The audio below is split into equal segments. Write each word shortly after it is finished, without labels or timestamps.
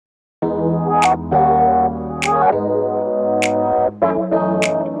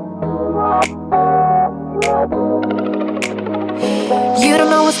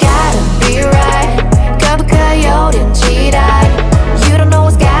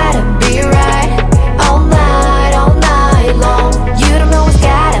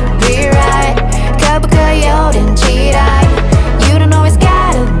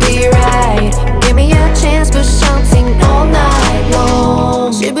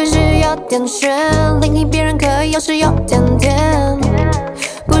点悬，聆听别人可以有时有点甜，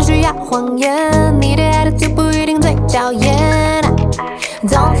不需要谎言，你的 attitude 不一定最娇艳。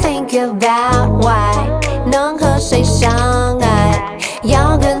Don't think about why 能和谁相爱，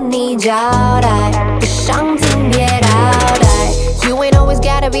要跟你交代，不想听别倒带。You ain't always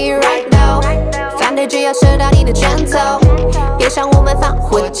gotta be right though， 反对只要射到你的拳头，别向我们放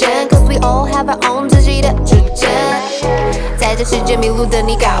火箭 ，Cause we all have our own 自己的主见。在这世界迷路的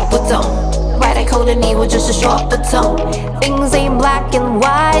你搞不懂，外太空的你我就是说不通。Things ain't black and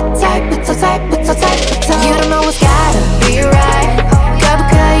white， 猜不透，猜不透，猜不透。You don't know what's gotta be right， 可不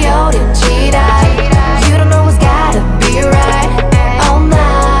可以有点期待 ？You don't know what's gotta be right，all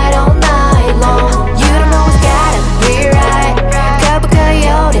night long。You don't know what's gotta be right， 可不可以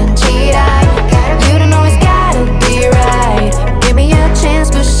有点期待 ？You don't know what's gotta be right，give me a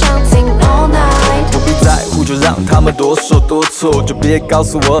chance， 不想听 all night。不必在乎，就让他们多说多错，就别告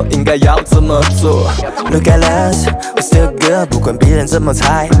诉我应该要怎么做。Look at us， we still good， 不管别人怎么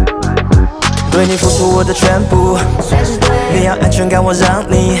猜。对你付出我的全部，你要安全感，我让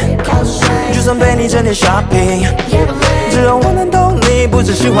你。就算陪你整天 shopping， 只有我能懂你，不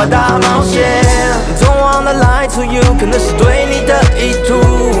只是花大冒险。Don't wanna lie to you， 可能是对你的意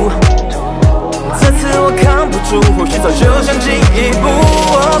图。这次我扛不住，或许早就想进一步。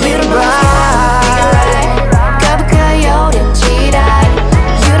我明白。